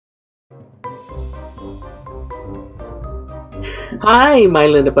Hi, my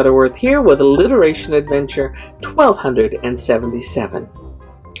Linda Butterworth here with Alliteration Adventure 1277.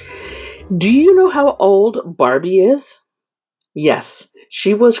 Do you know how old Barbie is? Yes,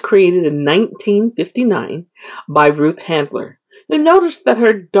 she was created in 1959 by Ruth Handler, who noticed that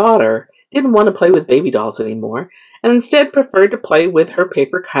her daughter didn't want to play with baby dolls anymore and instead preferred to play with her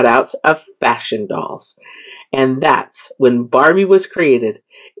paper cutouts of fashion dolls. And that's when Barbie was created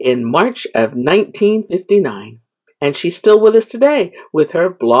in March of 1959. And she's still with us today with her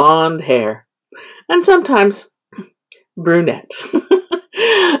blonde hair and sometimes brunette.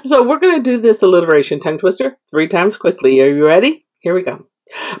 So we're going to do this alliteration tongue twister 3 times quickly. Are you ready? Here we go.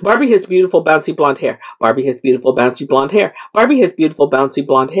 Barbie has beautiful bouncy blonde hair. Barbie has beautiful bouncy blonde hair. Barbie has beautiful bouncy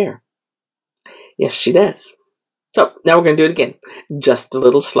blonde hair. Yes, she does. So now we're going to do it again, just a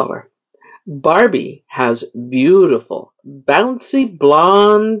little slower. Barbie has beautiful bouncy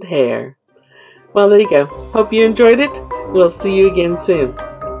blonde hair. Well, there you go. Hope you enjoyed it. We'll see you again soon.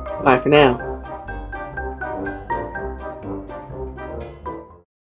 Bye for now.